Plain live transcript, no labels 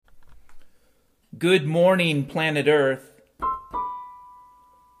Good morning, planet Earth.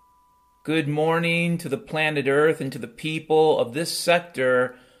 Good morning to the planet Earth and to the people of this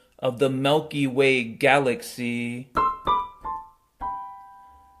sector of the Milky Way galaxy.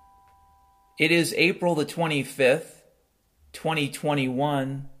 It is April the 25th,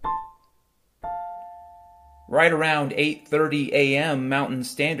 2021, right around 8:30 a.m. Mountain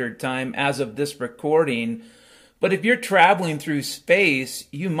Standard Time as of this recording. But if you're traveling through space,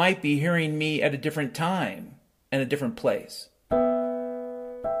 you might be hearing me at a different time and a different place.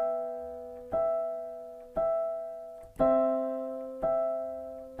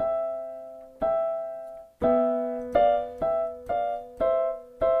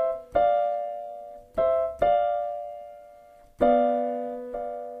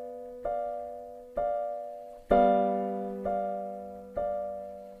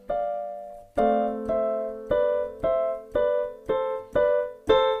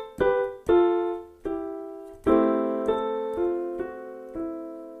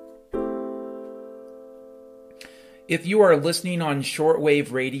 If you are listening on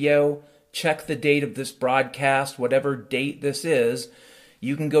shortwave radio, check the date of this broadcast, whatever date this is.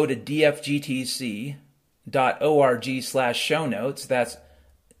 You can go to dfgtc.org/show notes. That's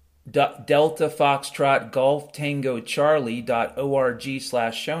Delta Foxtrot Golf Tango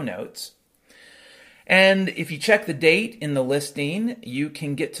Charlie.org/show notes. And if you check the date in the listing, you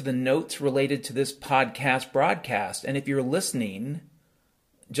can get to the notes related to this podcast broadcast. And if you're listening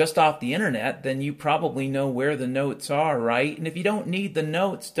just off the internet, then you probably know where the notes are, right? And if you don't need the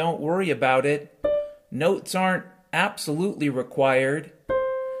notes, don't worry about it. Notes aren't absolutely required.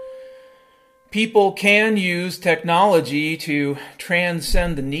 People can use technology to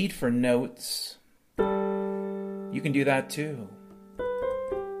transcend the need for notes. You can do that too.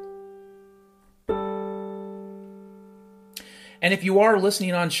 And if you are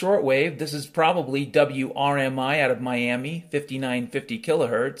listening on shortwave, this is probably WRMI out of Miami, 5950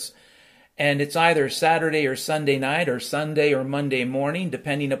 kilohertz. And it's either Saturday or Sunday night or Sunday or Monday morning,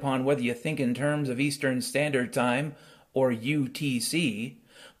 depending upon whether you think in terms of Eastern Standard Time or UTC.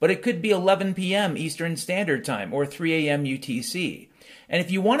 But it could be 11 p.m. Eastern Standard Time or 3 a.m. UTC. And if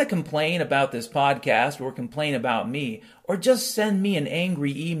you want to complain about this podcast or complain about me or just send me an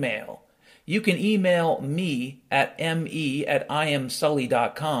angry email, you can email me at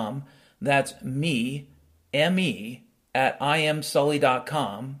me@IamSully.com. That's me, M-E,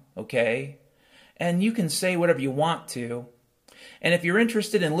 @IamSully.com, okay? And you can say whatever you want to. And if you're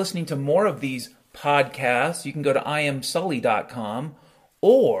interested in listening to more of these podcasts, you can go to IamSully.com,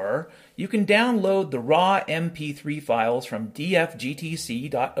 or you can download the raw MP3 files from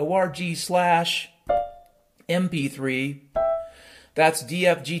dfgtc.org/MP3. That's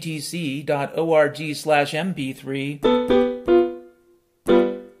dfgtc.org/MP3.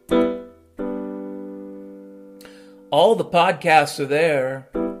 All the podcasts are there.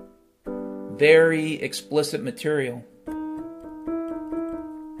 Very explicit material.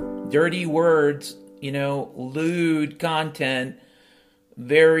 Dirty words, lewd content,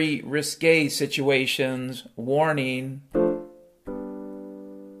 very risque situations, warning.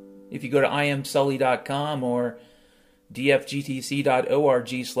 If you go to IamSully.com or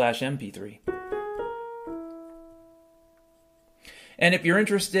dfgtc.org/MP3. And if you're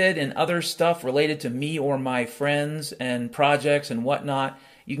interested in other stuff related to me or my friends and projects and whatnot,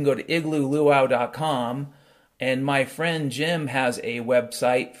 you can go to iglooluau.com. And my friend Jim has a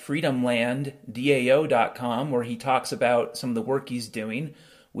website, freedomlanddao.com, where he talks about some of the work he's doing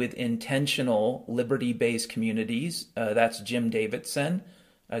with intentional liberty-based communities. That's Jim Davidson,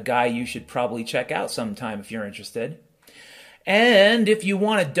 a guy you should probably check out sometime if you're interested. And if you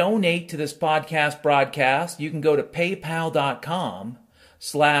want to donate to this podcast broadcast, you can go to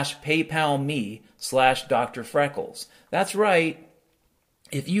paypal.com/paypalme/Dr. Freckles. That's right.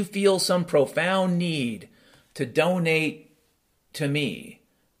 If you feel some profound need to donate to me,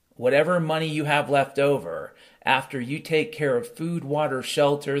 whatever money you have left over, after you take care of food, water,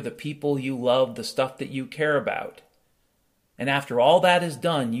 shelter, the people you love, the stuff that you care about, and after all that is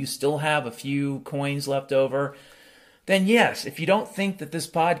done, you still have a few coins left over, then yes, if you don't think that this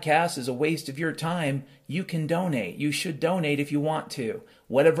podcast is a waste of your time, you can donate. You should donate if you want to,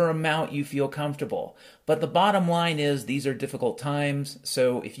 whatever amount you feel comfortable. But the bottom line is these are difficult times,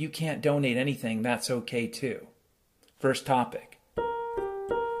 so if you can't donate anything, that's okay too. First topic.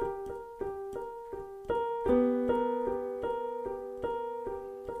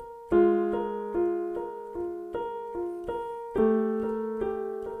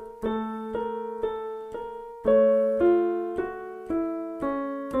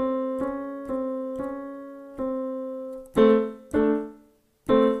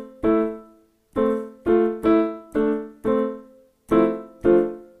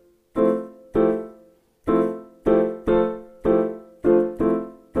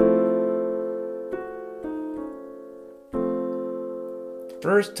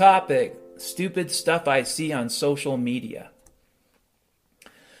 First topic, stupid stuff I see on social media.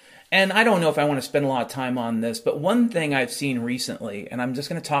 And I don't know if I want to spend a lot of time on this, but one thing I've seen recently, and I'm just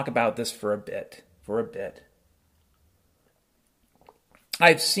going to talk about this for a bit.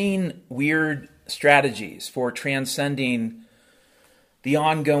 I've seen weird strategies for transcending the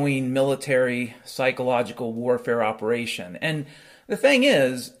ongoing military psychological warfare operation. And the thing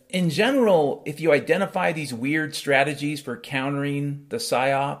is, in general, if you identify these weird strategies for countering the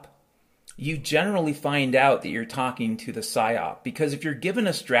PSYOP, you generally find out that you're talking to the PSYOP. Because if you're given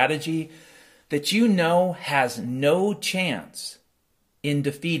a strategy that you know has no chance in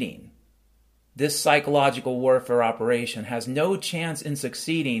defeating this psychological warfare operation, has no chance in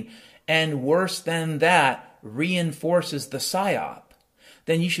succeeding, and worse than that, reinforces the PSYOP,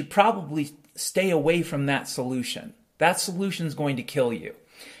 then you should probably stay away from that solution. That solution is going to kill you.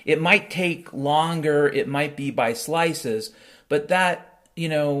 It might take longer, it might be by slices, but that,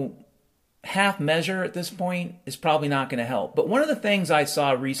 half measure at this point is probably not going to help. But one of the things I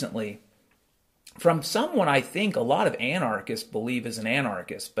saw recently from someone I think a lot of anarchists believe is an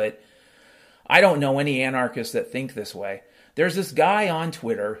anarchist, but I don't know any anarchists that think this way. There's this guy on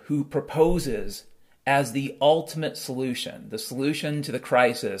Twitter who proposes as the ultimate solution, the solution to the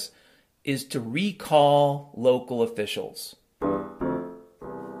crisis, is to recall local officials.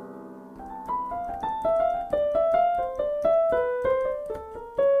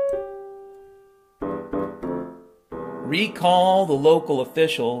 Recall the local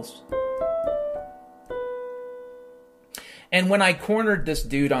officials. And when I cornered this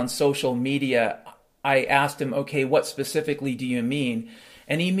dude on social media, I asked him, okay, what specifically do you mean?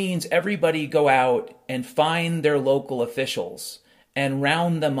 And he means everybody go out and find their local officials and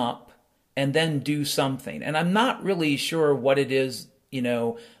round them up and then do something. And I'm not really sure what it is,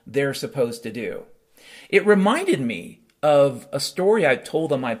 they're supposed to do. It reminded me of a story I've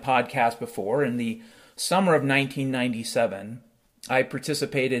told on my podcast before. In the summer of 1997, I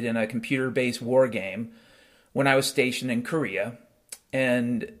participated in a computer-based war game when I was stationed in Korea.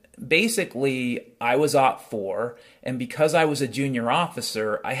 And basically, I was Op 4, and because I was a junior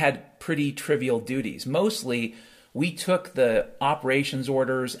officer, I had pretty trivial duties. Mostly, we took the operations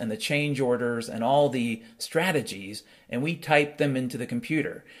orders and the change orders and all the strategies, and we typed them into the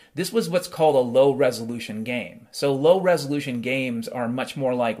computer. This was what's called a low-resolution game. So low-resolution games are much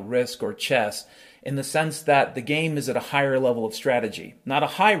more like Risk or chess in the sense that the game is at a higher level of strategy. Not a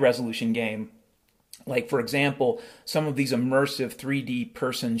high-resolution game, like, for example, some of these immersive 3D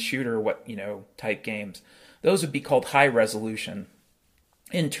person shooter, type games. Those would be called high resolution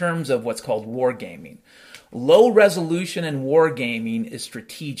in terms of what's called wargaming. Low resolution in wargaming is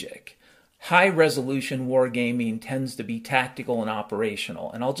strategic. High resolution wargaming tends to be tactical and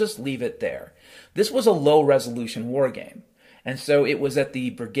operational. And I'll just leave it there. This was a low resolution wargame. And so it was at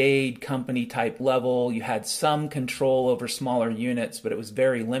the brigade, company type level. You had some control over smaller units, but it was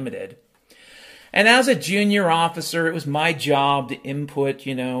very limited. And as a junior officer, it was my job to input,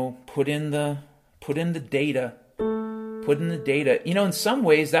 put in the data. In some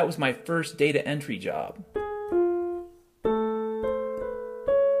ways, that was my first data entry job.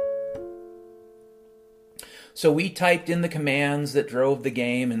 So we typed in the commands that drove the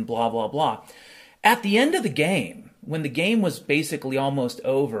game and blah, blah, blah. At the end of the game, when the game was basically almost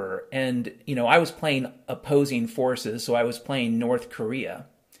over, and, I was playing opposing forces, so I was playing North Korea.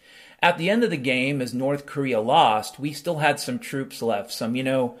 At the end of the game, as North Korea lost, we still had some troops left. Some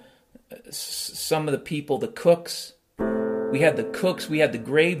of the people, the cooks. We had the cooks, we had the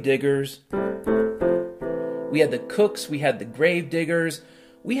grave diggers. We had the cooks, we had the grave diggers.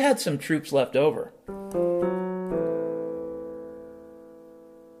 We had some troops left over.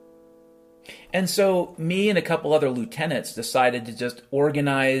 And so me and a couple other lieutenants decided to just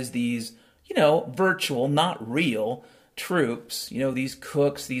organize these, virtual, not real troops, these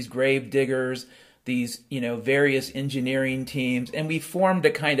cooks, these grave diggers, these, various engineering teams. And we formed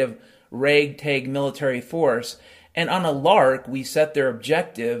a kind of ragtag military force. And on a lark, we set their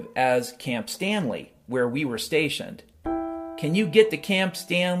objective as Camp Stanley, where we were stationed. Can you get to Camp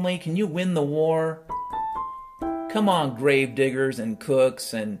Stanley? Can you win the war? Come on, grave diggers and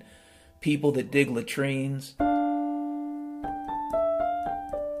cooks and people that dig latrines.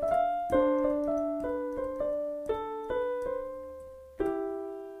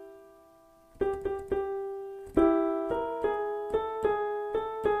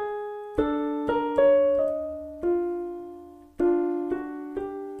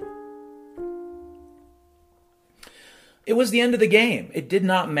 It was the end of the game. It did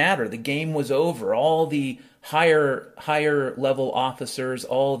not matter. The game was over. All the higher level officers,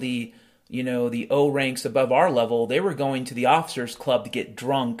 all the the O ranks above our level, they were going to the officers' club to get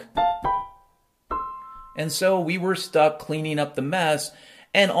drunk. And so we were stuck cleaning up the mess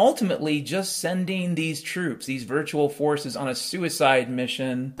and ultimately just sending these troops, these virtual forces, on a suicide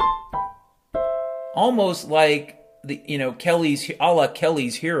mission, almost like Kelly's, a la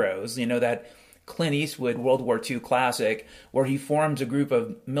Kelly's Heroes, that Clint Eastwood World War II classic, where he forms a group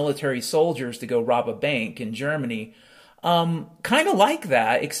of military soldiers to go rob a bank in Germany. Kind of like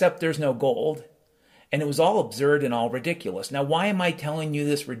that, except there's no gold. And it was all absurd and all ridiculous. Now, why am I telling you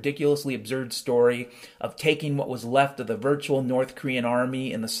this ridiculously absurd story of taking what was left of the virtual North Korean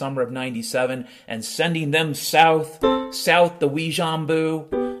army in the summer of 97 and sending them south the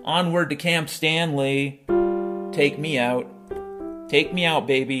Uijeonbu, onward to Camp Stanley? Take me out. Take me out,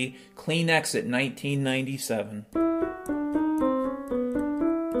 baby. Clean exit 1997.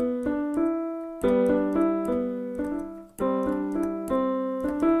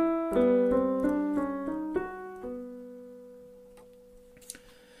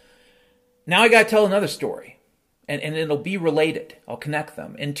 Now I got to tell another story, and it'll be related. I'll connect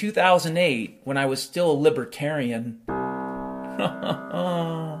them. In 2008, when I was still a libertarian,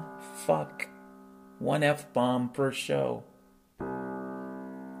 fuck, one F-bomb per show.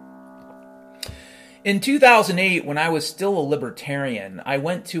 In 2008, when I was still a libertarian, I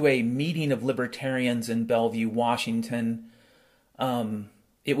went to a meeting of libertarians in Bellevue, Washington.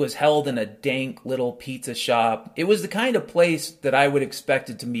 It was held in a dank little pizza shop. It was the kind of place that I would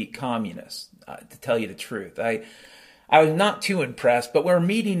expected to meet communists, to tell you the truth. I was not too impressed, but we're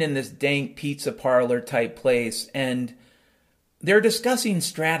meeting in this dank pizza parlor type place, and they're discussing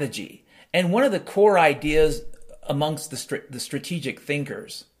strategy. And one of the core ideas amongst the strategic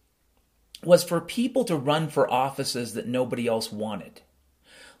thinkers was for people to run for offices that nobody else wanted,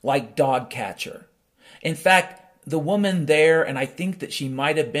 like dog catcher. In fact, the woman there, and I think that she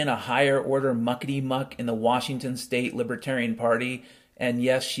might have been a higher order muckety-muck in the Washington State Libertarian Party, and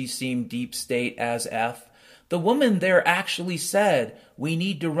yes, she seemed deep state as F. The woman there actually said, we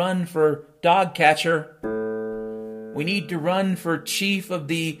need to run for dog catcher. We need to run for chief of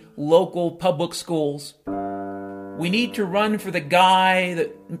the local public schools. We need to run for the guy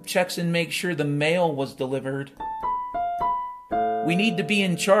that checks and makes sure the mail was delivered. We need to be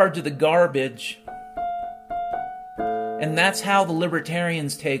in charge of the garbage. And that's how the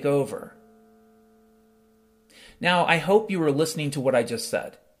libertarians take over. Now, I hope you were listening to what I just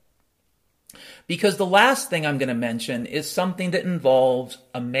said, because the last thing I'm going to mention is something that involves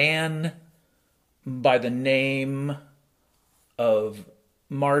a man by the name of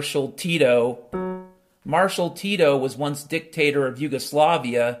Marshal Tito. Marshal Tito was once dictator of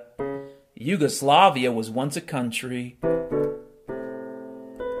Yugoslavia. Yugoslavia was once a country.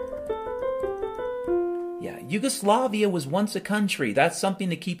 Yugoslavia was once a country. That's something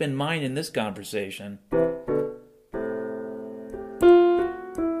to keep in mind in this conversation.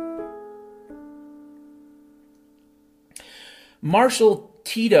 Marshal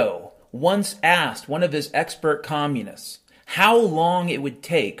Tito once asked one of his expert communists how long it would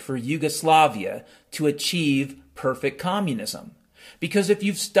take for Yugoslavia to achieve perfect communism. Because if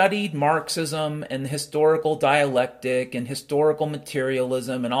you've studied Marxism and historical dialectic and historical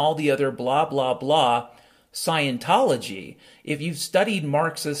materialism and all the other blah, blah, blah, Scientology, if you've studied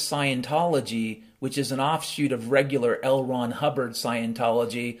Marxist Scientology, which is an offshoot of regular L. Ron Hubbard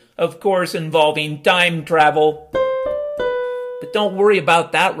Scientology, of course involving time travel. But don't worry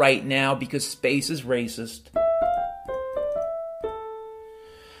about that right now because space is racist.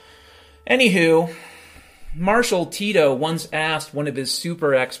 Anywho, Marshal Tito once asked one of his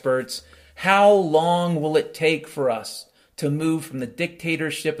super experts, how long will it take for us to move from the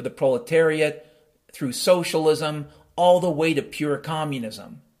dictatorship of the proletariat through socialism, all the way to pure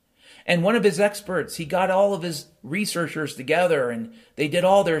communism? And one of his experts, he got all of his researchers together and they did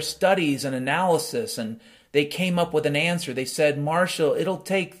all their studies and analysis and they came up with an answer. They said, Marshall, it'll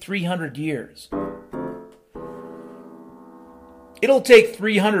take 300 years. It'll take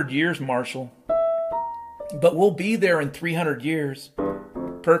 300 years, Marshall. But we'll be there in 300 years.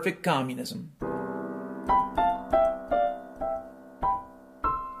 Perfect communism.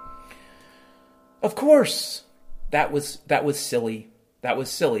 Of course, that was silly. That was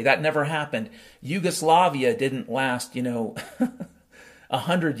silly. That never happened. Yugoslavia didn't last,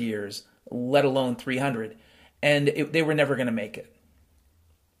 100 years, let alone 300. And they were never going to make it.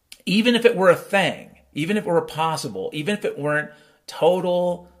 Even if it were a thing, even if it were possible, even if it weren't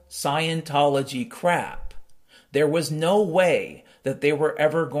total Scientology crap, there was no way that they were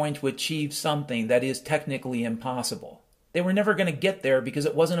ever going to achieve something that is technically impossible. They were never going to get there because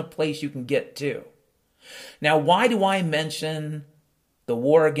it wasn't a place you can get to. Now, why do I mention the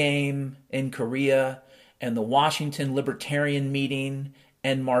war game in Korea, and the Washington Libertarian meeting,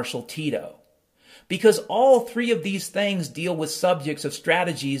 and Marshall Tito. Because all three of these things deal with subjects of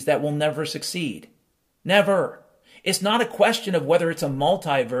strategies that will never succeed. Never. It's not a question of whether it's a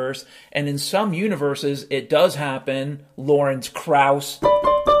multiverse, and in some universes it does happen, Lawrence Krauss.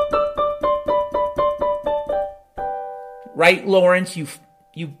 Right, Lawrence, you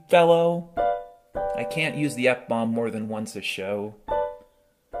fellow? I can't use the F-bomb more than once a show.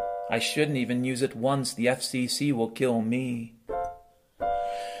 I shouldn't even use it once. The FCC will kill me.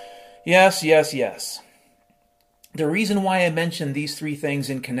 Yes. The reason why I mentioned these three things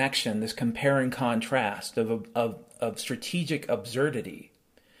in connection, this compare and contrast of strategic absurdity,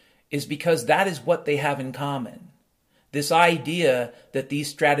 is because that is what they have in common. This idea that these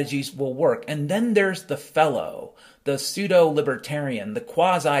strategies will work. And then there's the fellow, the pseudo-libertarian, the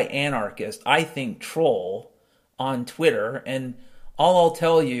quasi-anarchist, I think troll on Twitter. And all I'll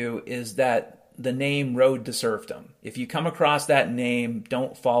tell you is that the name Road to Serfdom. If you come across that name,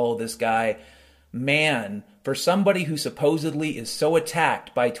 don't follow this guy. Man, for somebody who supposedly is so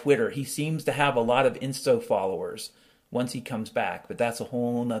attacked by Twitter, he seems to have a lot of Insta followers once he comes back. But that's a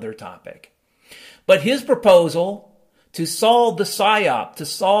whole nother topic. But his proposal to solve the psyop, to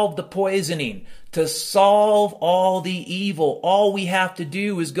solve the poisoning, to solve all the evil, all we have to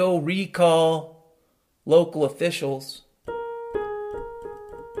do is go recall local officials.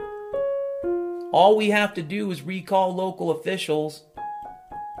 All we have to do is recall local officials.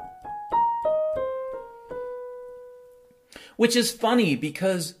 Which is funny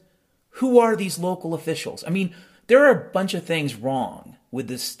because who are these local officials? I mean, there are a bunch of things wrong with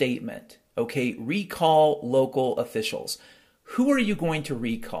this statement. Okay, recall local officials. Who are you going to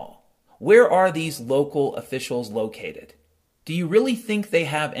recall? Where are these local officials located? Do you really think they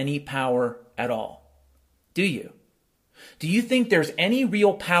have any power at all? Do you? Do you think there's any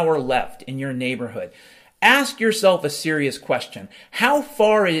real power left in your neighborhood? Ask yourself a serious question. How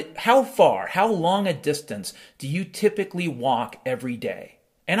long a distance do you typically walk every day?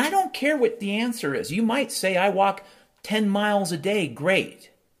 And I don't care what the answer is. You might say, I walk 10 miles a day. Great.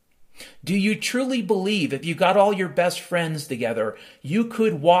 Do you truly believe if you got all your best friends together, you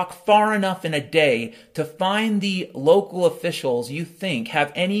could walk far enough in a day to find the local officials you think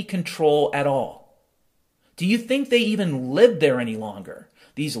have any control at all? Do you think they even live there any longer,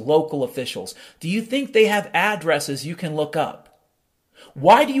 these local officials? Do you think they have addresses you can look up?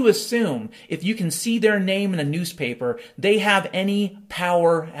 Why do you assume if you can see their name in a newspaper, they have any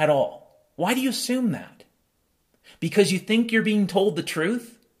power at all? Why do you assume that? Because you think you're being told the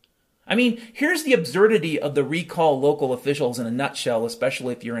truth? I mean, here's the absurdity of the recall local officials in a nutshell,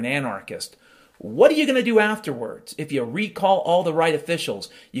 especially if you're an anarchist. What are you going to do afterwards if you recall all the right officials?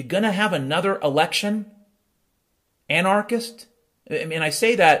 You going to have another election? Anarchist? I mean, I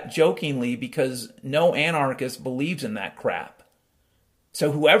say that jokingly because no anarchist believes in that crap.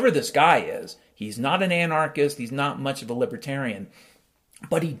 So whoever this guy is, he's not an anarchist, he's not much of a libertarian,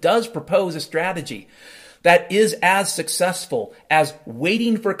 but he does propose a strategy that is as successful as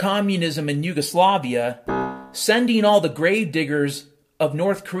waiting for communism in Yugoslavia, sending all the gravediggers of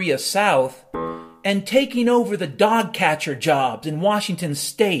North Korea south, and taking over the dog catcher jobs in Washington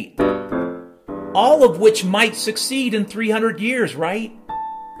state. All of which might succeed in 300 years, right?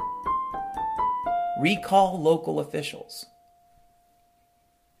 Recall local officials.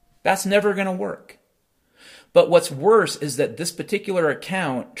 That's never going to work. But what's worse is that this particular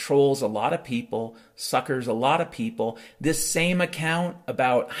account trolls a lot of people, suckers a lot of people. This same account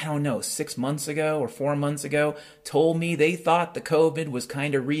about, 6 months ago or 4 months ago, told me they thought the COVID was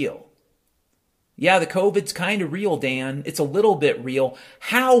kind of real. Yeah, the COVID's kind of real, Dan. It's a little bit real.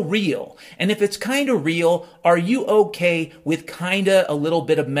 How real? And if it's kind of real, are you okay with kind of a little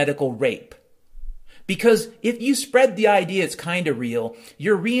bit of medical rape? Because if you spread the idea it's kind of real,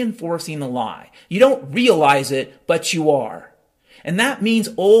 you're reinforcing the lie. You don't realize it, but you are. And that means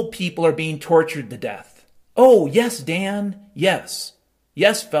old people are being tortured to death. Oh, yes, Dan. Yes.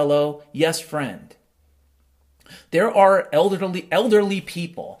 Yes, fellow. Yes, friend. There are elderly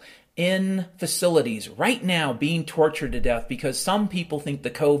people in facilities right now being tortured to death because some people think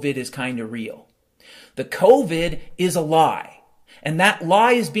the COVID is kind of real. The COVID is a lie. And that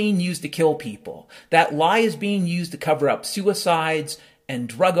lie is being used to kill people. That lie is being used to cover up suicides and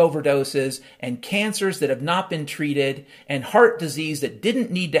drug overdoses and cancers that have not been treated and heart disease that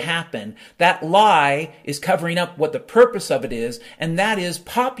didn't need to happen. That lie is covering up what the purpose of it is, and that is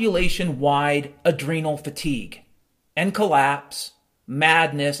population-wide adrenal fatigue and collapse,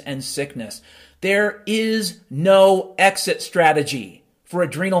 madness, and sickness. There is no exit strategy for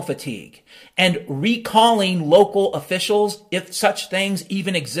adrenal fatigue. And recalling local officials, if such things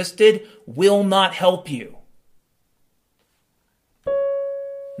even existed, will not help you.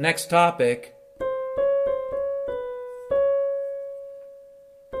 Next topic.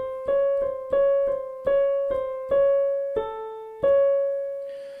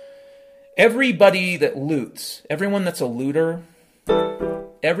 Everybody that loots, everyone that's a looter,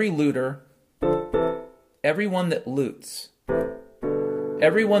 everyone that loots,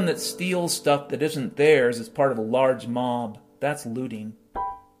 everyone that steals stuff that isn't theirs as part of a large mob, that's looting.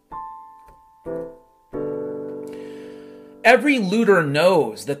 Every looter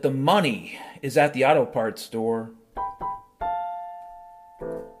knows that the money is at the auto parts store.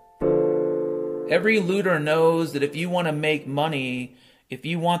 Every looter knows that if you want to make money, if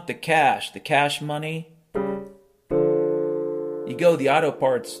you want the cash money, you go to the auto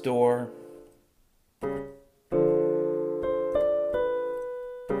parts store.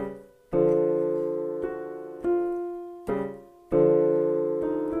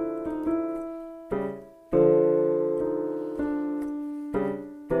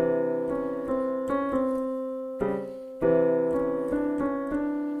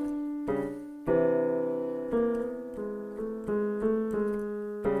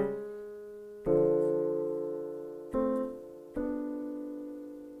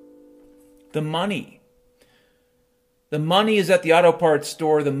 The money. The money is at the auto parts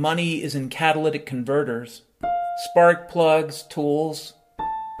store. The money is in catalytic converters, spark plugs, tools.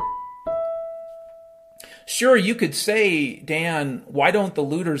 Sure, you could say, Dan, why don't the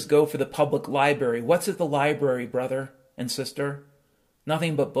looters go for the public library? What's at the library, brother and sister?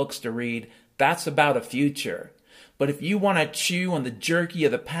 Nothing but books to read. That's about a future. But if you want to chew on the jerky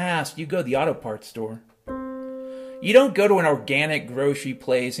of the past, you go to the auto parts store. You don't go to an organic grocery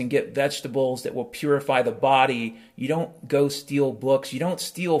place and get vegetables that will purify the body. You don't go steal books. You don't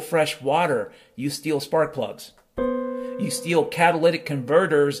steal fresh water. You steal spark plugs. You steal catalytic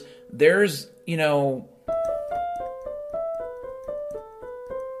converters. There's, I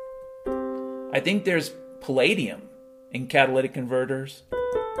think there's palladium in catalytic converters.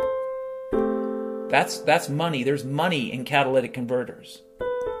 That's money. There's money in catalytic converters.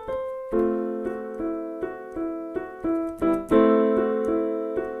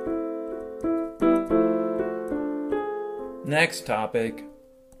 Next topic.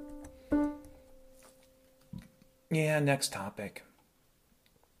 Next topic.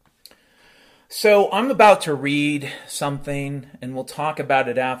 So I'm about to read something, and we'll talk about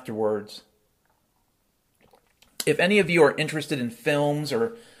it afterwards. If any of you are interested in films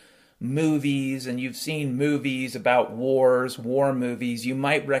or movies, and you've seen movies about wars, war movies, you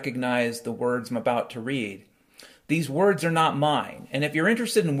might recognize the words I'm about to read. These words are not mine. And if you're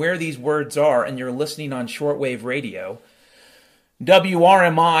interested in where these words are and you're listening on shortwave radio,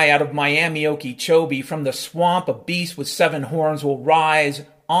 WRMI out of Miami, Okeechobee, from the swamp a beast with 7 horns will rise.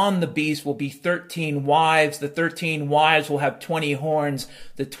 On the beast will be 13 wives. The 13 wives will have 20 horns.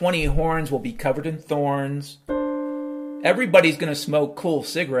 The 20 horns will be covered in thorns. Everybody's going to smoke cool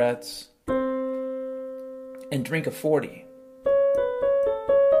cigarettes and drink a 40.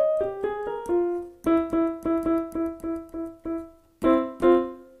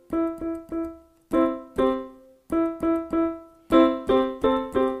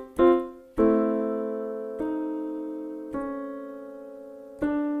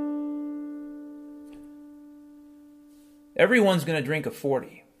 Everyone's going to drink a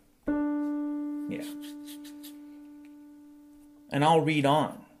 40. Yeah. And I'll read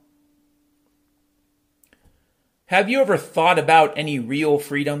on. Have you ever thought about any real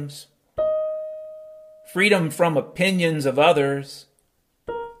freedoms? Freedom from opinions of others,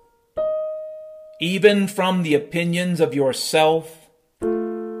 even from the opinions of yourself.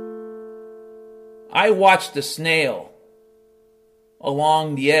 I watched a snail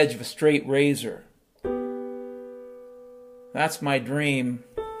along the edge of a straight razor. That's my dream.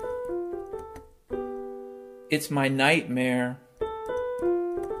 It's my nightmare.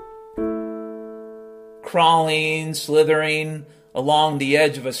 Crawling, slithering along the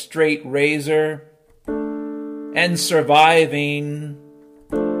edge of a straight razor and surviving.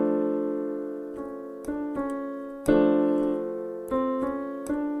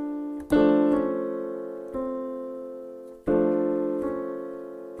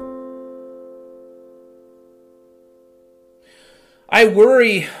 I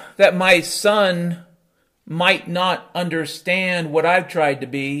worry that my son might not understand what I've tried to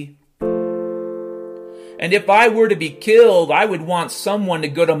be. And if I were to be killed, I would want someone to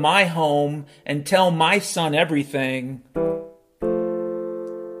go to my home and tell my son everything.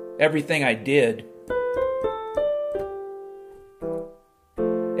 Everything I did.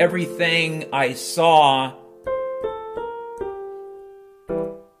 everything I saw.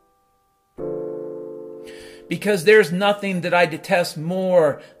 Because there's nothing that I detest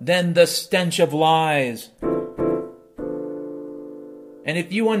more than the stench of lies. And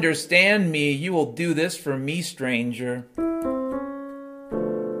if you understand me, you will do this for me, stranger.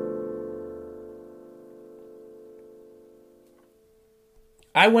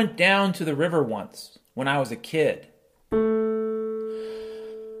 I went down to the river once when I was a kid.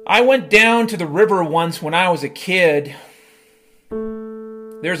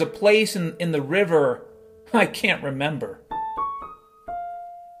 There's a place in the river I can't remember.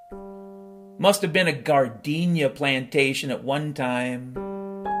 Must have been a gardenia plantation at one time.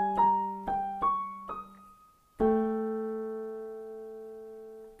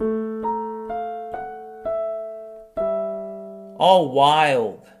 All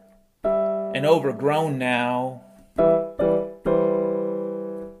wild and overgrown now.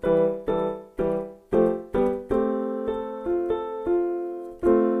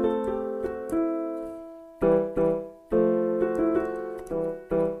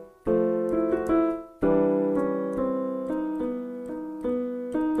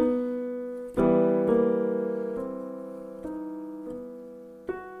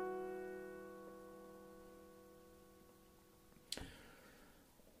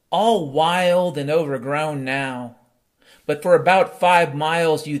 All wild and overgrown now. But for about 5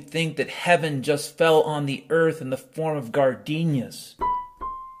 miles you'd think that heaven just fell on the earth in the form of gardenias.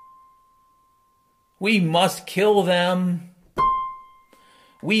 We must kill them.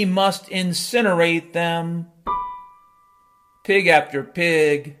 We must incinerate them. Pig after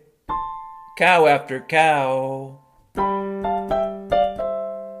pig. Cow after cow.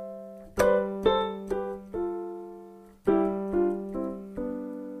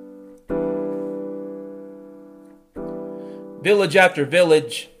 Village after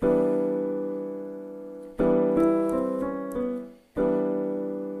village.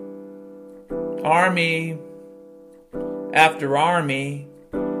 Army after army.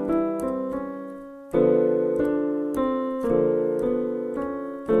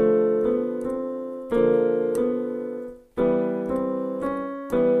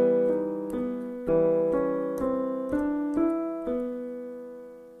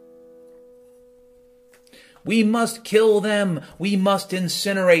 We must kill them. We must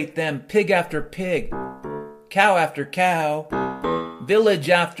incinerate them. Pig after pig. Cow after cow. Village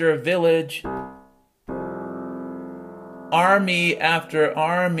after village. Army after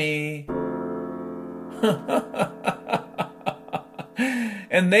army.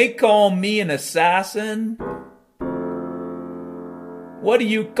 And they call me an assassin? What do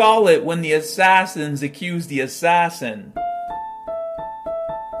you call it when the assassins accuse the assassin?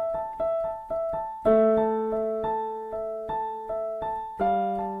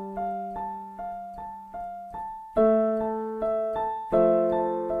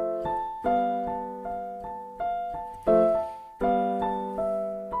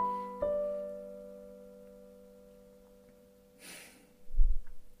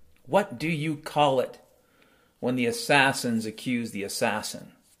 What do you call it when the assassins accuse the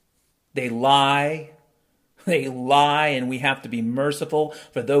assassin? They lie, and we have to be merciful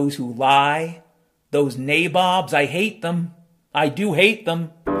for those who lie. Those nabobs, I hate them. I do hate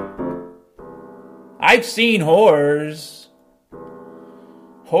them. I've seen horrors.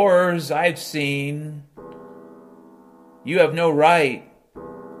 Horrors I've seen. You have no right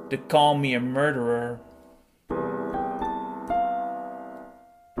to call me a murderer.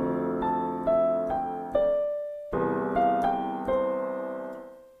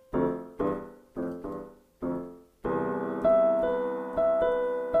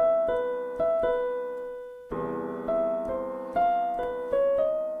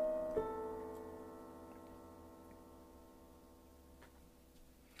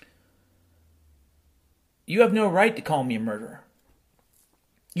 You have no right to call me a murderer.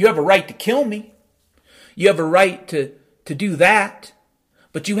 You have a right to kill me. You have a right to do that.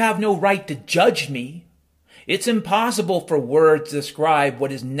 But you have no right to judge me. It's impossible for words to describe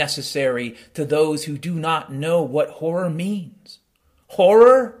what is necessary to those who do not know what horror means.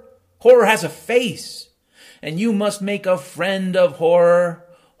 Horror? Horror has a face. And you must make a friend of horror.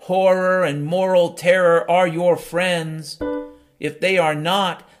 Horror and moral terror are your friends. If they are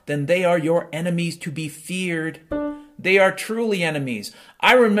not, then they are your enemies to be feared. They are truly enemies.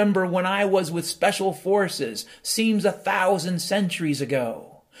 I remember when I was with Special Forces, seems 1,000 centuries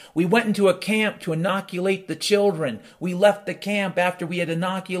ago. We went into a camp to inoculate the children. We left the camp after we had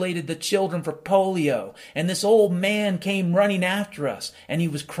inoculated the children for polio, and this old man came running after us, and he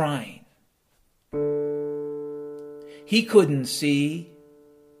was crying. He couldn't see.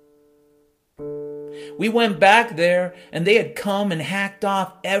 We went back there, and they had come and hacked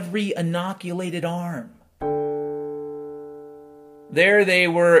off every inoculated arm. There they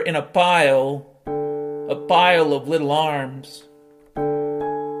were in a pile of little arms.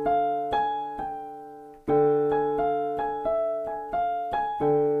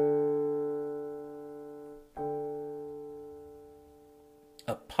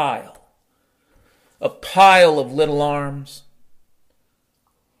 A pile of little arms.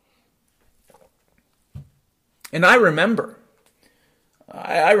 And I remember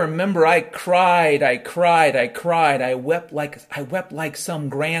I cried. I wept like some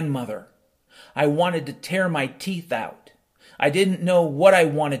grandmother. I wanted to tear my teeth out. I didn't know what I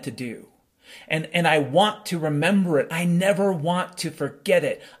wanted to do. And I want to remember it. I never want to forget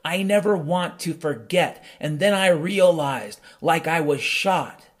it. I never want to forget. And then I realized, like I was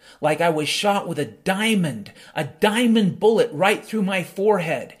shot with a diamond bullet right through my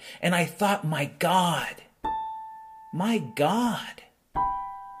forehead. And I thought, my God,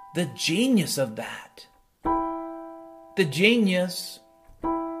 the genius of that. The genius,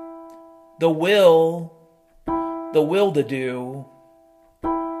 the will to do,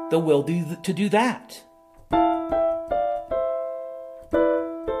 the will to do that.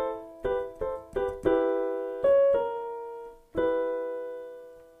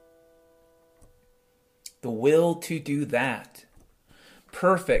 The will to do that.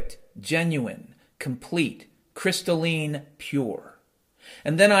 Perfect, genuine, complete, crystalline, pure.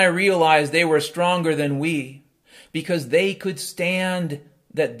 And then I realized they were stronger than we, because they could stand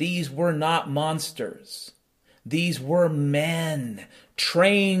that these were not monsters. These were men,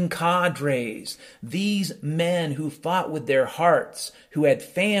 trained cadres. These men who fought with their hearts, who had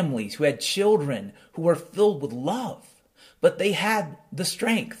families, who had children, who were filled with love. But they had the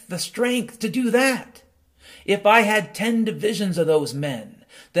strength to do that. If I had 10 divisions of those men,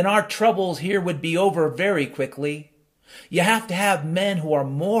 then our troubles here would be over very quickly. You have to have men who are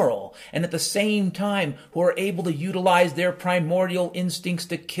moral and at the same time who are able to utilize their primordial instincts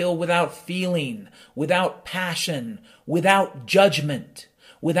to kill without feeling, without passion, without judgment.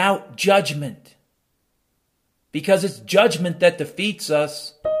 Because it's judgment that defeats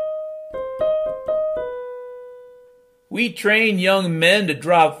us. We train young men to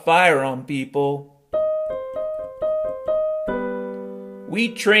drop fire on people.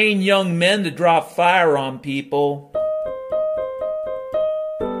 We train young men to drop fire on people.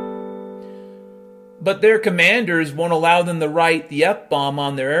 But their commanders won't allow them to write the F-bomb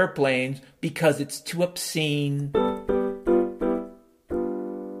on their airplanes because it's too obscene.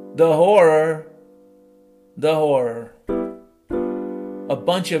 The horror. A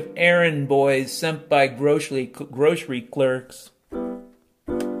bunch of errand boys sent by grocery clerks.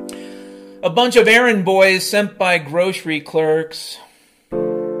 A bunch of errand boys sent by grocery clerks.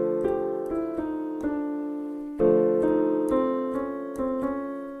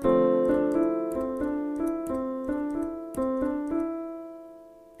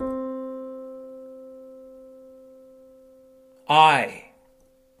 I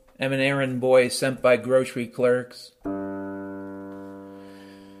am an errand boy sent by grocery clerks.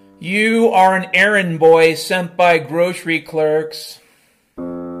 You are an errand boy sent by grocery clerks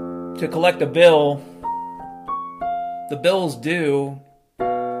to collect a bill. The bill's due.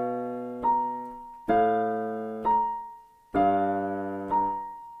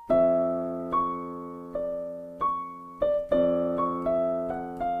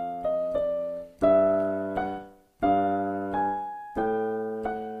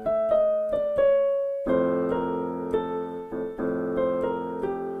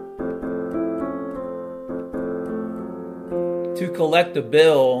 To collect a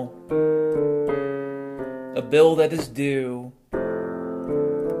bill that is due.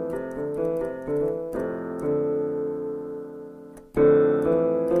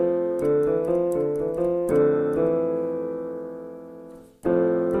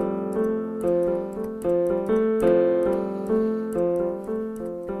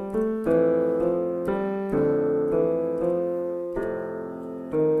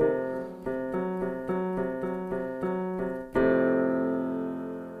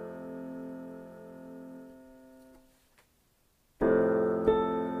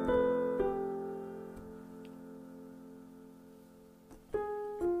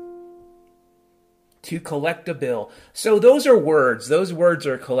 To collect a bill. So those are words. Those words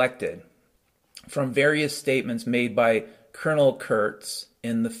are collected from various statements made by Colonel KURTZ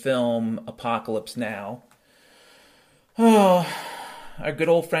in the film Apocalypse Now. Oh, our good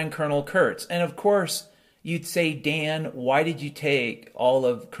old friend Colonel KURTZ. And of course, you'd say, Dan, why did you take all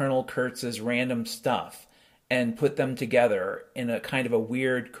of Colonel KURTZ's random stuff and put them together in a kind of a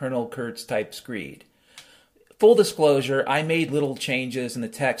weird Colonel KURTZ type screed? full disclosure, I made little changes in the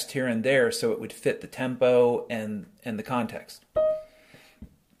text here and there so it would fit the tempo and the context.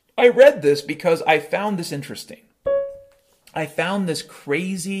 I read this because I found this interesting. I found this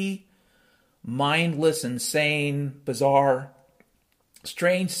crazy, mindless, insane, bizarre,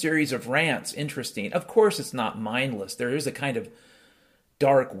 strange series of rants interesting. Of course it's not mindless. There is a kind of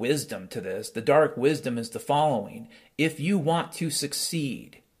dark wisdom to this. The dark wisdom is the following. If you want to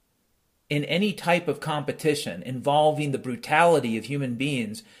succeed in any type of competition involving the brutality of human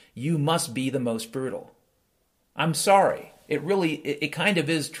beings, you must be the most brutal. I'm sorry. It kind of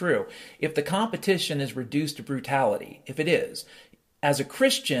is true. If the competition is reduced to brutality, if it is, as a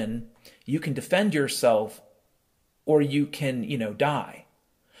Christian, you can defend yourself or you can, die.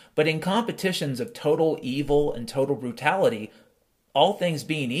 But in competitions of total evil and total brutality, all things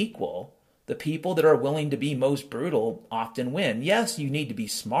being equal, the people that are willing to be most brutal often win. Yes, you need to be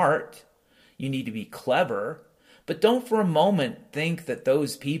smart. You need to be clever. But don't for a moment think that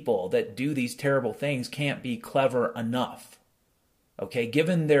those people that do these terrible things can't be clever enough. Okay,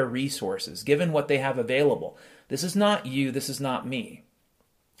 given their resources, given what they have available. This is not you, this is not me.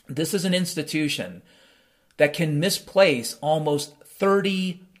 This is an institution that can misplace almost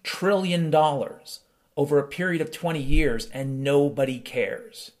 $30 trillion over a period of 20 years and nobody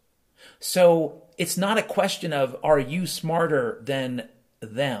cares. So it's not a question of, are you smarter than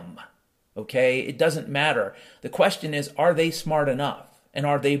them? Okay, it doesn't matter. The question is, are they smart enough? And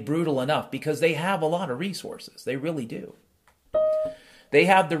are they brutal enough? Because they have a lot of resources. They really do. They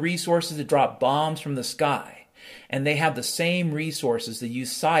have the resources to drop bombs from the sky. And they have the same resources to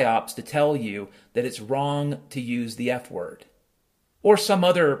use psyops to tell you that it's wrong to use the F word. Or some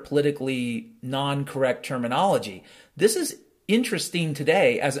other politically non-correct terminology. This is interesting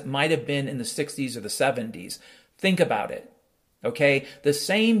today as it might have been in the 60s or the 70s. Think about it. Okay? The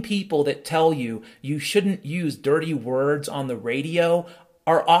same people that tell you you shouldn't use dirty words on the radio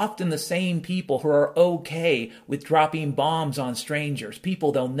are often the same people who are okay with dropping bombs on strangers,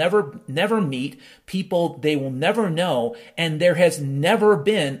 people they'll never meet, people they will never know, and there has never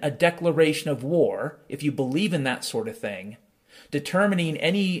been a declaration of war, if you believe in that sort of thing, determining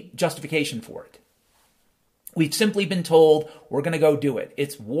any justification for it. We've simply been told we're going to go do it.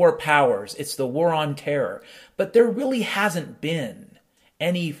 It's war powers. It's the war on terror. But there really hasn't been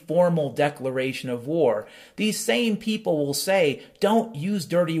any formal declaration of war. These same people will say, don't use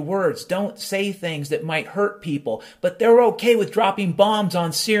dirty words. Don't say things that might hurt people. But they're okay with dropping bombs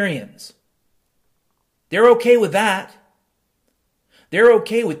on Syrians. They're okay with that. They're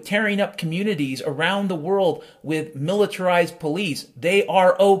okay with tearing up communities around the world with militarized police. They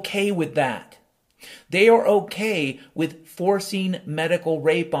are okay with that. They are okay with forcing medical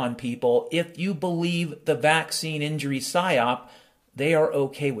rape on people. If you believe the vaccine injury psyop, they are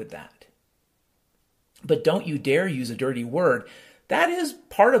okay with that. But don't you dare use a dirty word. That is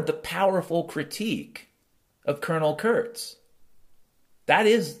part of the powerful critique of Colonel KURTZ. That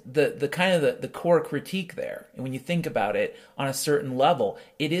is the kind of the core critique there. And when you think about it on a certain level,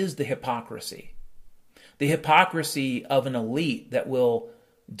 it is the hypocrisy. The hypocrisy of an elite that will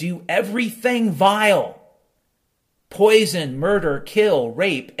do everything vile. Poison, murder, kill,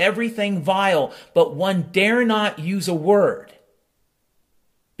 rape, everything vile, but one dare not use a word.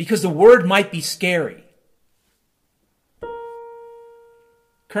 Because the word might be scary.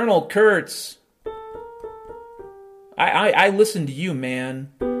 Colonel KURTZ, I listen to you,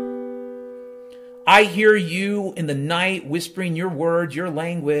 man. I hear you in the night whispering your words, your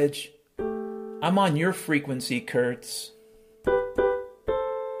language. I'm on your frequency, KURTZ.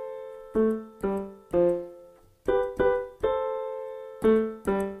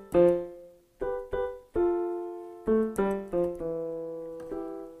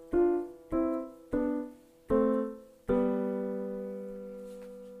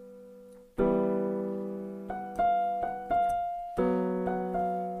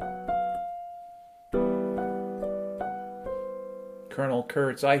 Colonel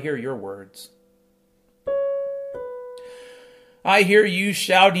KURTZ, I hear your words. I hear you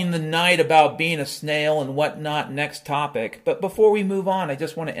shouting the night about being a snail and whatnot. Next topic. But before we move on, I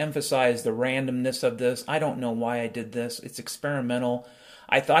just want to emphasize the randomness of this. I don't know why I did this. It's experimental.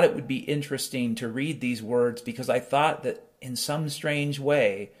 I thought it would be interesting to read these words because I thought that in some strange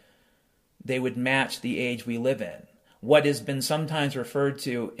way they would match the age we live in. What has been sometimes referred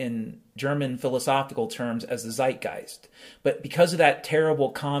to in German philosophical terms as the zeitgeist. But because of that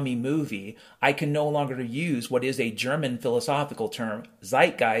terrible commie movie, I can no longer use what is a German philosophical term,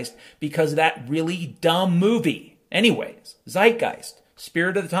 zeitgeist, because of that really dumb movie. Anyways, zeitgeist,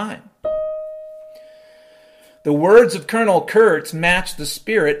 spirit of the time. The words of Colonel KURTZ match the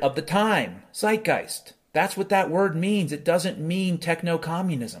spirit of the time, zeitgeist. That's what that word means. It doesn't mean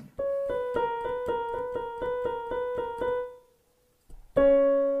techno-communism.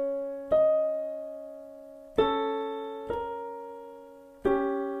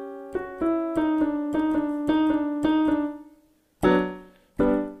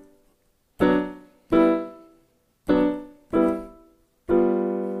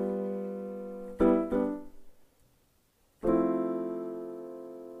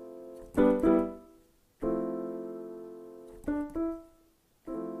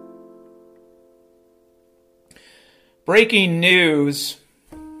 Breaking news.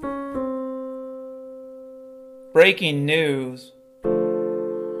 Breaking news.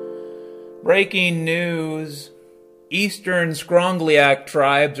 Breaking news. Eastern Skrongliak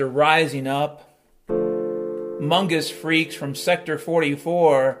tribes are rising up. Mungus freaks from Sector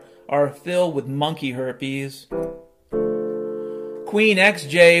 44 are filled with monkey herpes. Queen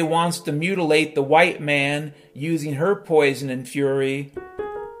XJ wants to mutilate the white man using her poison and fury.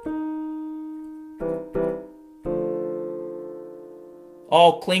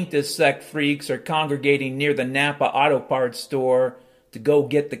 All Clinctus sect freaks are congregating near the Napa Auto Parts store to go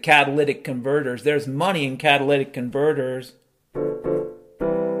get the catalytic converters. There's money in catalytic converters.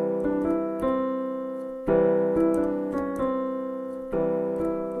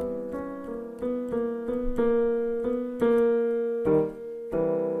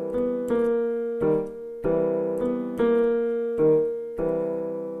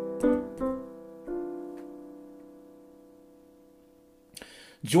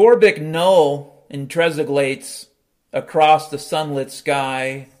 Jorvik Null in Tresoglates across the sunlit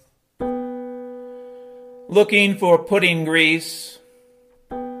sky, looking for pudding grease.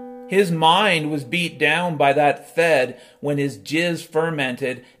 His mind was beat down by that Fed when his jizz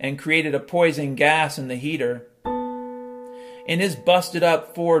fermented and created a poison gas in the heater. In his busted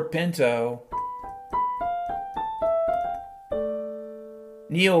up Ford Pinto,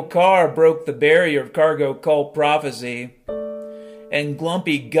 Neil Carr broke the barrier of cargo cult prophecy, and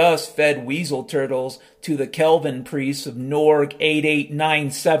Glumpy Gus fed weasel turtles to the Kelvin priests of Norg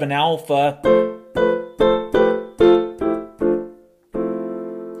 8897 Alpha.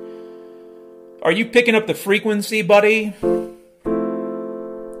 Are you picking up the frequency, buddy?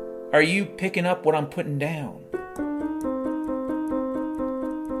 Are you picking up what I'm putting down?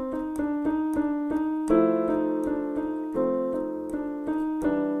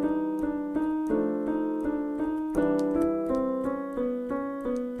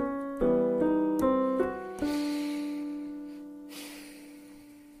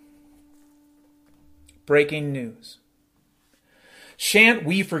 Breaking news. Shan't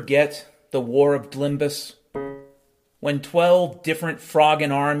we forget the War of Dlimbus, when 12 different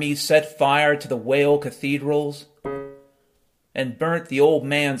Froggen armies set fire to the whale cathedrals and burnt the old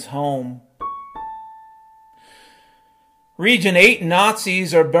man's home? Region 8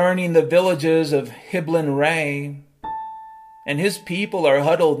 Nazis are burning the villages of Hiblin Ray, and his people are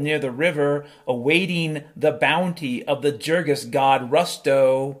huddled near the river awaiting the bounty of the Jurgis god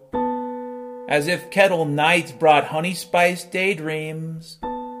Rusto, as if Kettle Knights brought honey-spiced daydreams.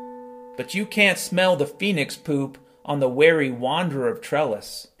 But you can't smell the phoenix poop on the wary wanderer of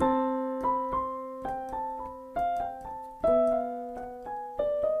Trellis.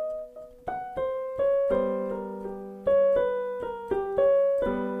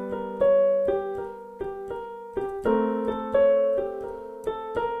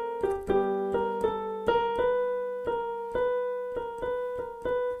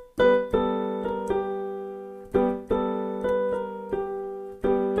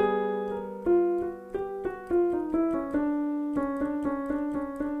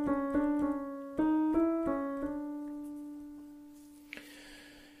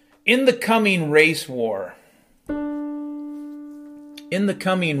 In the coming race war,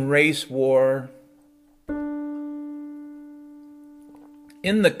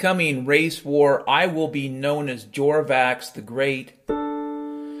 I will be known as Jorvax the Great.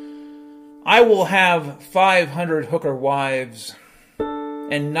 I will have 500 hooker wives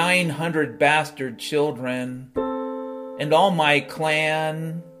and 900 bastard children, and all my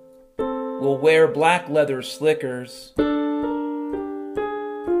clan will wear black leather slickers.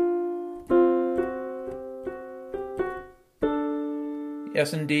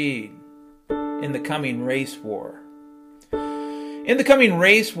 Yes, indeed, in the coming race war. In the coming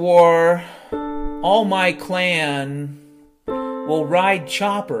race war, all my clan will ride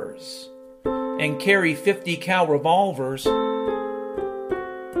choppers and carry 50 cal revolvers.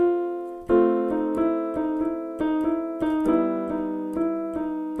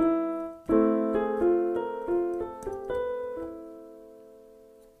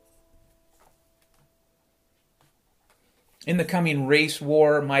 In the coming race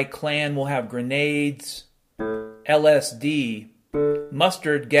war, my clan will have grenades, LSD,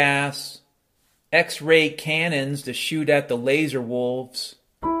 mustard gas, X-ray cannons to shoot at the laser wolves.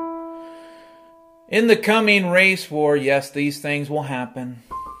 In the coming race war, yes, these things will happen.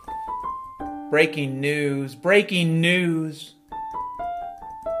 Breaking news, breaking news.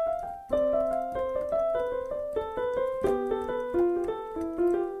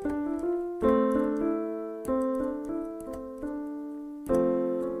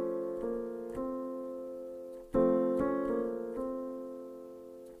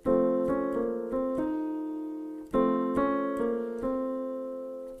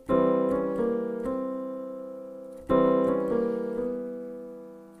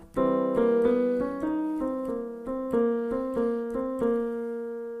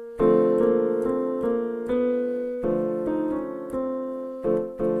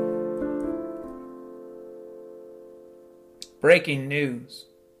 Breaking news.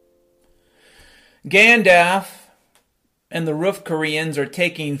 Gandalf and the Roof Koreans are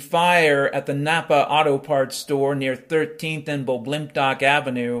taking fire at the Napa Auto Parts store near 13th and Boblimtok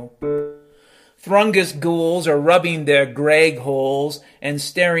Avenue. Thrungus ghouls are rubbing their Greg holes and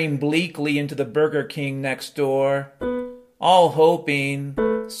staring bleakly into the Burger King next door, all hoping,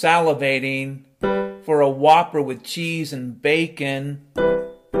 salivating, for a Whopper with cheese and bacon.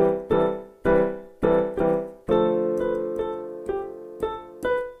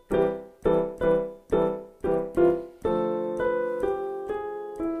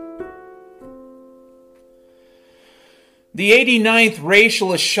 The 89th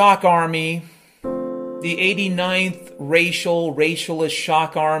Racialist Shock Army, the 89th Racialist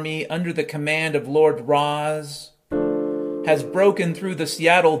Shock Army, under the command of Lord Roz, has broken through the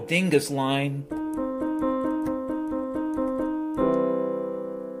Seattle Dingus Line.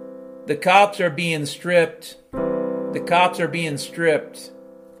 The cops are being stripped. The cops are being stripped.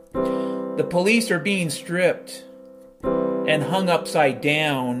 The police are being stripped and hung upside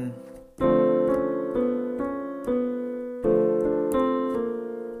down.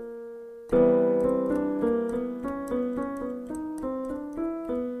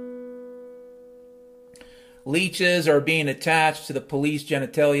 Leeches are being attached to the police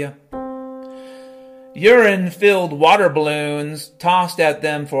genitalia. Urine-filled water balloons tossed at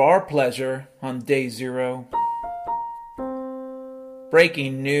them for our pleasure on day 0.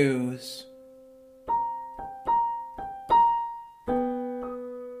 Breaking news.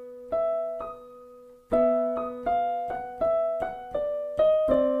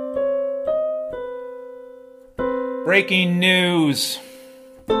 Breaking news.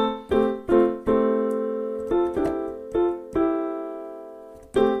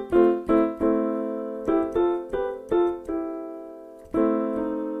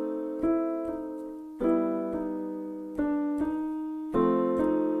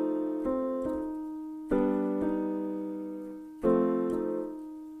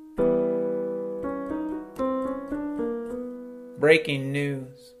 Breaking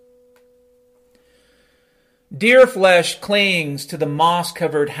news. Deerflesh clings to the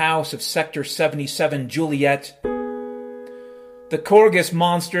moss-covered house of Sector 77 Juliet. The Korgus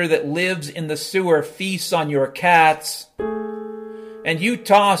monster that lives in the sewer feasts on your cats. And you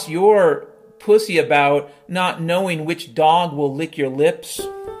toss your pussy about, not knowing which dog will lick your lips.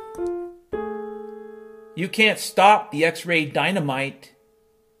 You can't stop the X-ray dynamite.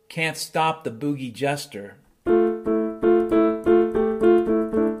 Can't stop the boogie jester.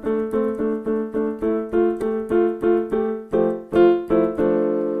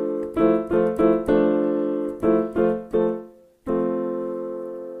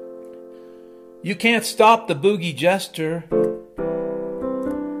 You can't stop the boogie jester.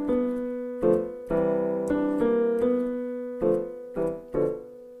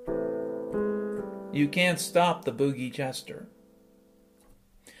 You can't stop the boogie jester.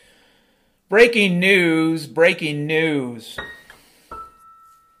 Breaking news, breaking news.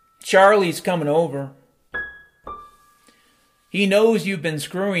 Charlie's coming over. He knows you've been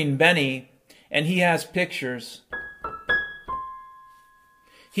screwing Benny, and he has pictures.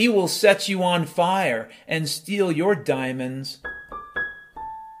 He will set you on fire and steal your diamonds.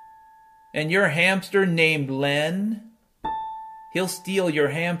 And your hamster named Len, he'll steal your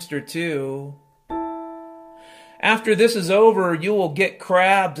hamster too. After this is over, you will get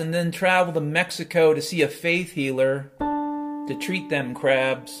crabs and then travel to Mexico to see a faith healer to treat them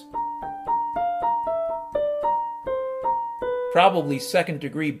crabs. Probably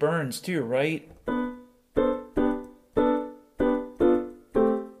second-degree burns too, right?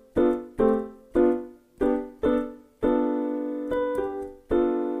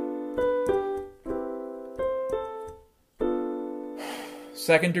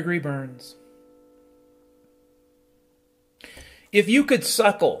 Second-degree burns. If you could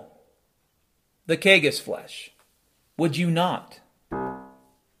suckle the Kagas flesh, would you not?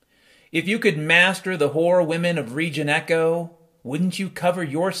 If you could master the whore women of Region Echo, wouldn't you cover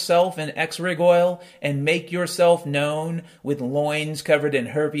yourself in X-rig oil and make yourself known with loins covered in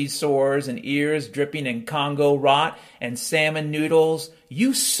herpes sores and ears dripping in Congo rot and salmon noodles?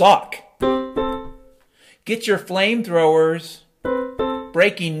 You suck. Get your flamethrowers.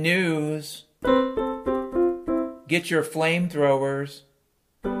 Breaking news. Get your flamethrowers.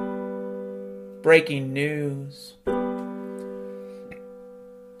 Breaking news.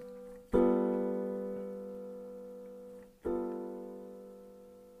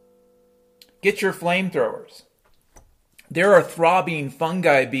 Get your flamethrowers. There are throbbing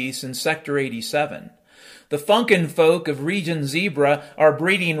fungi beasts in Sector 87. The Funkin' folk of Region Zebra are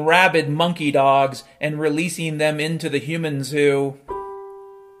breeding rabid monkey dogs and releasing them into the human zoo.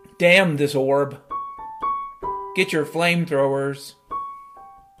 Damn this orb. Get your flamethrowers.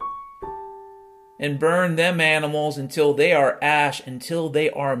 And burn them animals until they are ash, until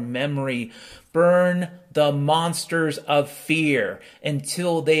they are memory. Burn the monsters of fear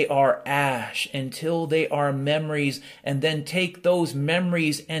until they are ash, until they are memories, and then take those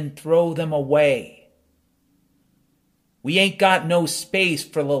memories and throw them away. We ain't got no space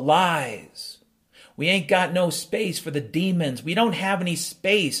for the lies. We ain't got no space for the demons. We don't have any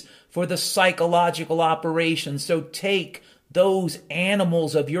space for the psychological operations. So take those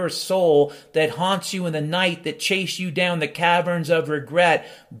animals of your soul that haunt you in the night, that chase you down the caverns of regret,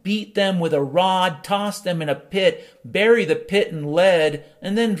 beat them with a rod, toss them in a pit, bury the pit in lead,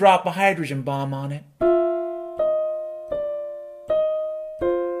 and then drop a hydrogen bomb on it.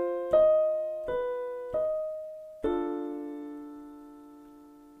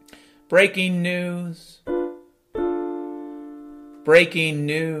 Breaking news. Breaking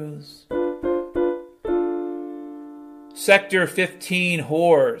news. Sector 15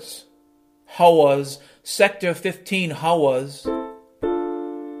 whores, Hawas, Sector 15 Hawas,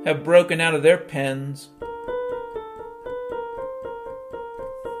 have broken out of their pens.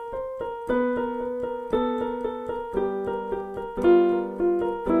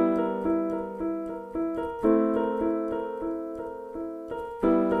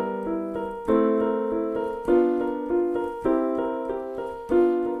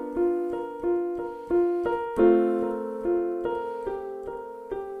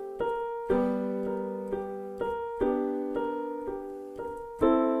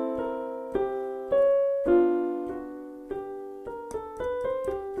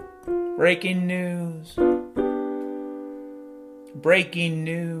 Breaking news. Breaking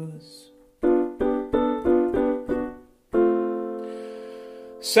news.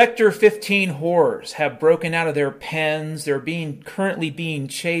 Sector 15 whores have broken out of their pens. They're currently being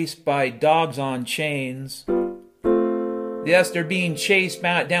chased by dogs on chains. Yes, they're being chased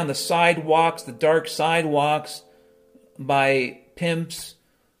down the sidewalks, the dark sidewalks, by pimps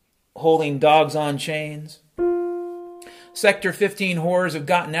holding dogs on chains. Sector 15 whores have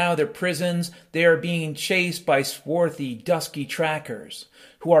gotten out of their prisons. They are being chased by swarthy, dusky trackers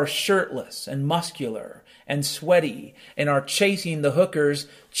who are shirtless and muscular and sweaty and are chasing the hookers,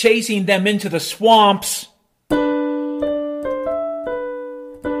 chasing them into the swamps.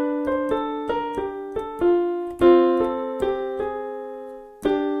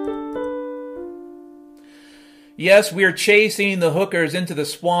 Yes, we are chasing the hookers into the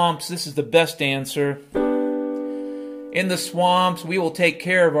swamps. This is the best answer. In the swamps, we will take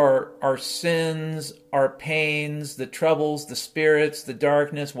care of our sins, our pains, the troubles, the spirits, the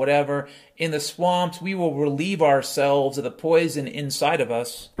darkness, whatever. In the swamps, we will relieve ourselves of the poison inside of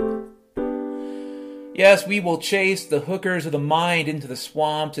us. Yes, we will chase the hookers of the mind into the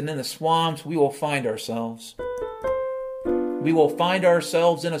swamps, and in the swamps, we will find ourselves. We will find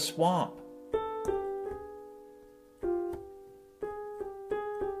ourselves in a swamp.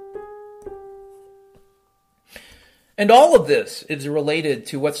 And all of this is related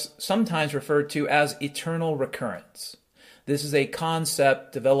to what's sometimes referred to as eternal recurrence. This is a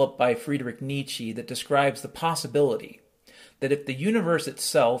concept developed by Friedrich Nietzsche that describes the possibility that if the universe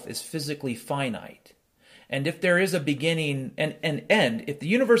itself is physically finite, and if there is a beginning and end, if the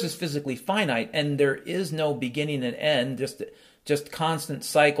universe is physically finite and there is no beginning and end, just constant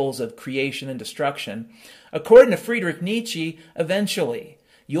cycles of creation and destruction, according to Friedrich Nietzsche, eventually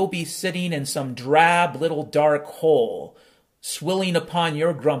you'll be sitting in some drab little dark hole, swilling upon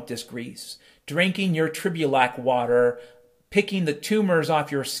your Grumptus grease, drinking your Tribulac water, picking the tumors off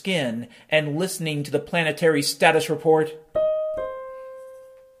your skin, and listening to the planetary status report.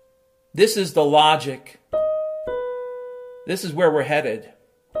 This is the logic. This is where we're headed.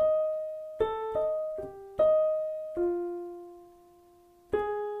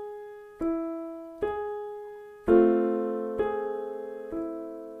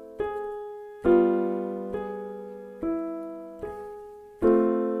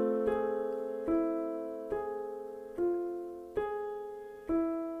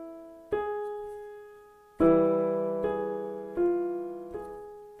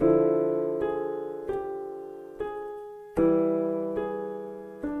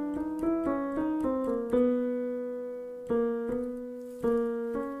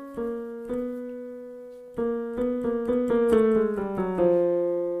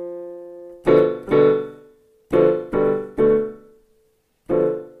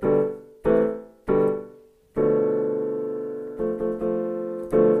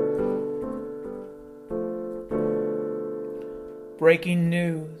 Breaking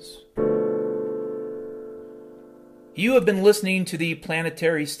news. You have been listening to the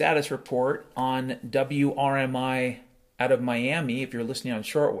Planetary Status Report on WRMI out of Miami, if you're listening on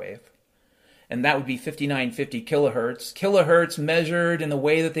shortwave. And that would be 5950 kilohertz. Kilohertz measured in the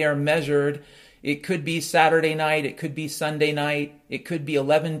way that they are measured. It could be Saturday night, it could be Sunday night, it could be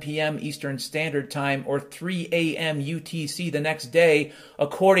 11 p.m. Eastern Standard Time, or 3 a.m. UTC the next day,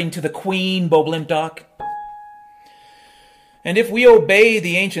 according to the Queen, Bo Blimdock. And if we obey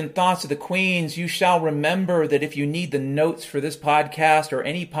the ancient thoughts of the queens, you shall remember that if you need the notes for this podcast or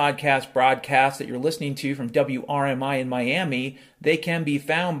any podcast broadcast that you're listening to from WRMI in Miami, they can be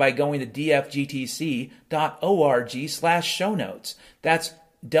found by going to dfgtc.org/show notes. That's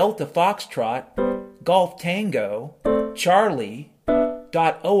Delta Foxtrot, Golf Tango,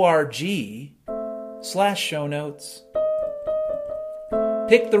 Charlie.org/show notes.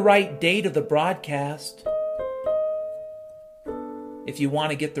 Pick the right date of the broadcast if you want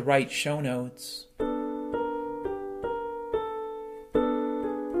to get the right show notes.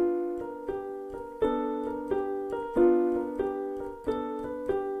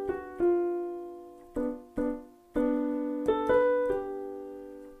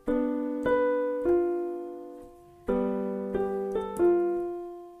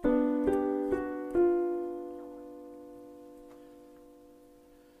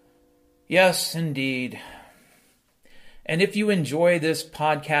 Yes, indeed. And if you enjoy this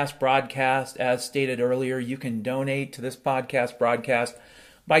podcast broadcast, as stated earlier, you can donate to this podcast broadcast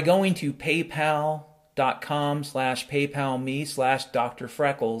by going to paypal.com/paypalme/Dr.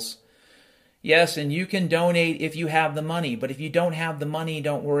 Freckles. Yes, and you can donate if you have the money, but if you don't have the money,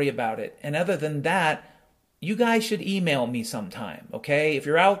 don't worry about it. And other than that, you guys should email me sometime, okay? If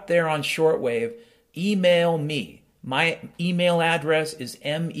you're out there on shortwave, email me. My email address is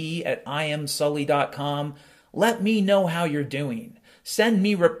me@imsully.com. Let me know how you're doing. Send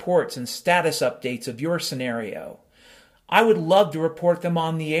me reports and status updates of your scenario. I would love to report them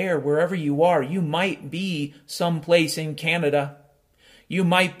on the air wherever you are. You might be someplace in Canada. You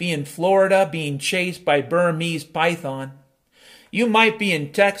might be in Florida being chased by Burmese python. You might be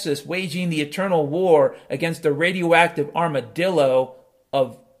in Texas waging the eternal war against the radioactive armadillo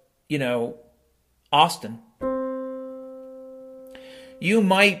of, Austin. You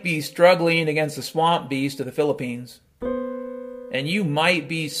might be struggling against the swamp beast of the Philippines. And you might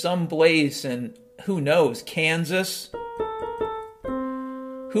be someplace in, who knows, Kansas?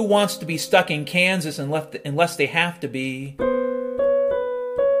 Who wants to be stuck in Kansas unless they have to be?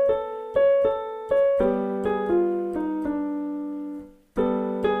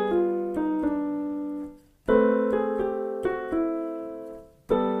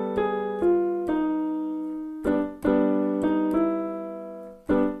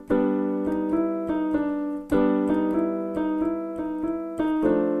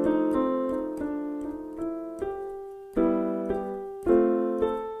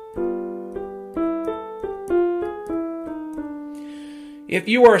 If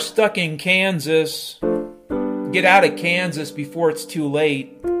you are stuck in Kansas, get out of Kansas before it's too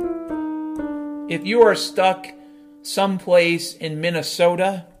late. If you are stuck someplace in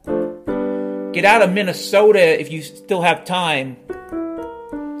Minnesota, get out of Minnesota if you still have time.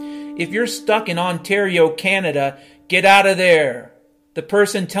 If you're stuck in Ontario, Canada, get out of there. The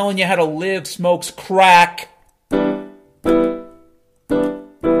person telling you how to live smokes crack.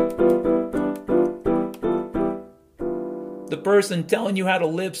 The person telling you how to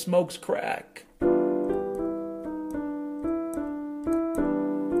live smokes crack.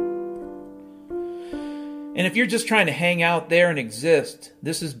 And if you're just trying to hang out there and exist,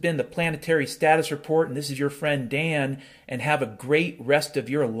 this has been the Planetary Status Report, and this is your friend Dan, and have a great rest of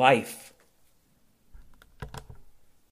your life.